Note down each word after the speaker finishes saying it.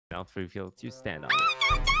now for you to stand on it.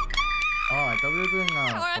 Oh, I thought we were doing. Or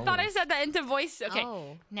I thought I said that into voice. Okay.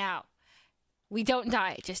 Oh. Now, we don't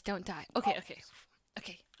die. Just don't die. Okay.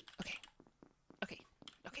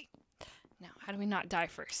 Now, how do we not die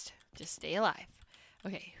first? Just stay alive.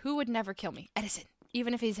 Okay. Who would never kill me? Edison.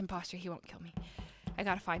 Even if he's imposter, he won't kill me. I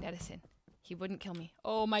gotta find Edison. He wouldn't kill me.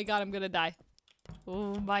 Oh my god, I'm gonna die.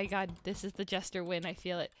 Oh my god, this is the Jester win. I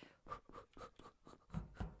feel it.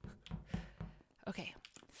 Okay.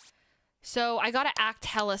 So I gotta act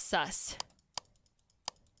hella sus.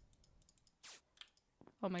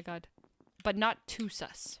 Oh my god. But not too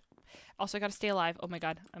sus. Also, I gotta stay alive. Oh my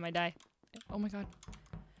god, I might die. Oh my god.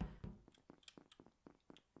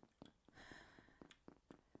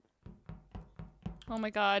 Oh my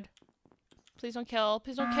god. Please don't kill.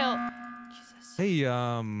 Please don't kill. Jesus. Hey,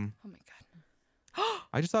 Oh my god.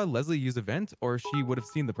 I just saw Leslie use a vent, or she would have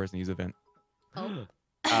seen the person use a vent. Oh.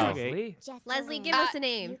 Okay. Leslie, give us a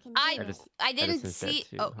name. I didn't Edison said see.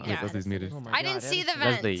 too. Oh, Oh, yeah. Leslie's muted. Oh my I didn't God, see the Edison.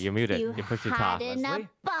 vent. Leslie, you're muted. You pushed your top. Leslie?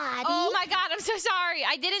 Oh my god, I'm so sorry.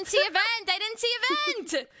 I didn't see a vent. I didn't see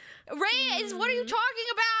a vent. Ray, what are you talking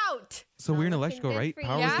about? So we're in looking electrical, good right? for you.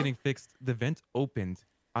 Power was Yeah? getting fixed. The vent opened.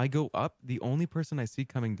 I go up. The only person I see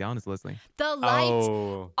coming down is Leslie. The lights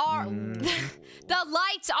Oh. are the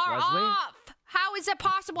lights are Leslie? off. How is it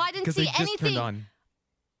possible? I didn't Because see they just anything. turned on.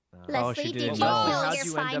 Leslie, she did didn't you know. kill How'd your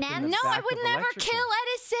you end up in the finance? No, I back would of never electrical? kill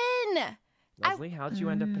Edison. Leslie, how'd you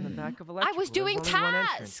end up in the back of I electrical? was There doing only one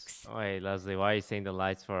entrance. tasks. Wait, Leslie, why are you saying the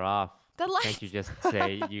lights were off? The lights. Can't you just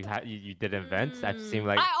say you didn't vent? That seemed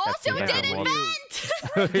like I that also seemed like a didn't more-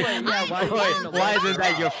 vent. Yeah, why, Why isn't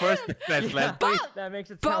that your first defense, Leslie? That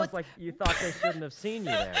makes it Both- sound like you thought they shouldn't have seen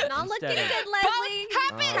you there. Not looking instead good, of- Leslie.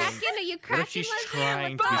 happened. Cracking? Are you cracking, she's Leslie?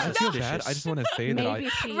 trying to What's be I up? feel bad. I just want to say that Maybe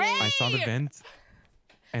she I saw the vent,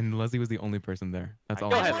 and Leslie was the only person there. That's all.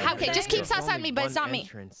 Go I ahead, said. Leslie. Okay, just keep There's sus on only me, but it's one not me.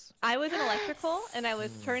 entrance. I was in electrical and I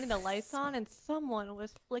was turning the lights on and someone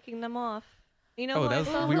was flicking them off. You know Oh, who that I was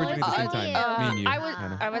saw? we were doing it at the same Oh, time. yeah. Me and you. I was,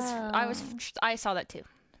 Hannah. I saw that too.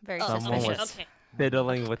 Very Someone suspicious. was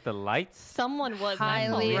fiddling with the lights. Someone was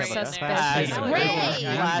Highly right there. suspicious. Ray!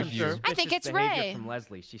 I think it's Suspicious Ray. behavior From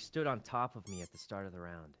Leslie, she stood on top of me at the start of the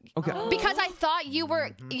round. Okay. Because I thought you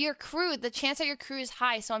were your crew. The chance that your crew is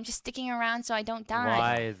high, so I'm just sticking around so I don't die.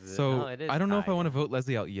 Why is it? So No, it is I don't know if I high. want to vote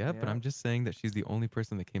Leslie out yet, but Yeah. I'm just saying that she's the only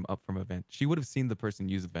person that came up from a vent. She would have seen the person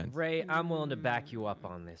use a vent. Ray, I'm willing to back you up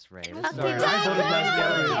on this, Ray. This Okay, is wait, all right. I voted Leslie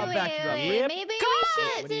out. I'll wait, back you up. wait, Yep. Maybe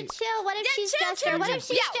God! we should chill. What if she's chill, Jester? chill, What if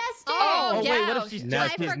chill. she's Yeah. Jester? Oh, wait, yeah. what if she's No, I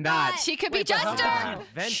she's forgot. not. She could be Wait, but how Jester. about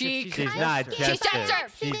vent if She- she's She's Jester? not She's Jester. Jester.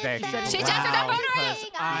 She's She's Jester. She's Jester. Don't vote her in.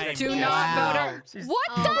 I Do Wow. not vote her. She's- What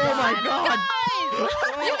Oh the? my God.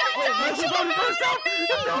 You guys are voting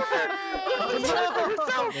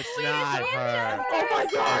It's not her. Oh my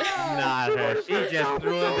god. It's not her. She just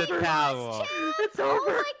threw in the towel. It's over. Oh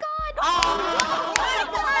my god. Oh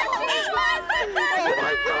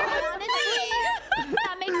my god. Honestly,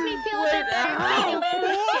 that makes me feel a bit better.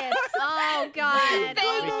 Oh god.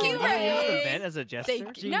 Thank you, Use the Ray. vent as a gesture.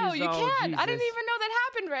 Thank you. No, you Jeez, oh, can't. I didn't Jesus. even know that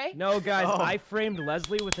happened, Ray. No, guys, Oh. I framed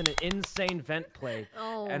Leslie with an insane vent play.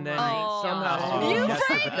 Oh. And then Oh. somehow You she guessed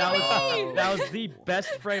it, but framed that was the best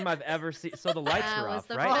frame I've ever seen. So the lights That were was off,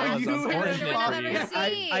 the right? best That was frame unfortunate I've for ever you.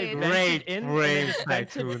 seen. I vented Great in frame, and then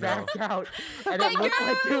vented Tytuno. back out, and it Thank looked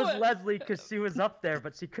like it was you. Leslie because she was up there,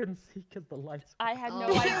 but she couldn't see because the lights. I had no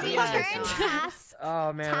Oh, idea. turn task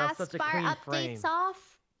Oh man, that's such a bar clean updates frame.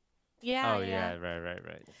 off. Yeah, Oh yeah,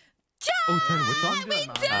 right. Oh, turn which song? We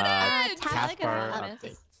did it! Task Taskbar bar updates.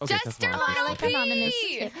 updates. Okay, Jester that's fine. I like anonymous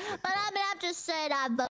LP. too. But I'm gonna have to say that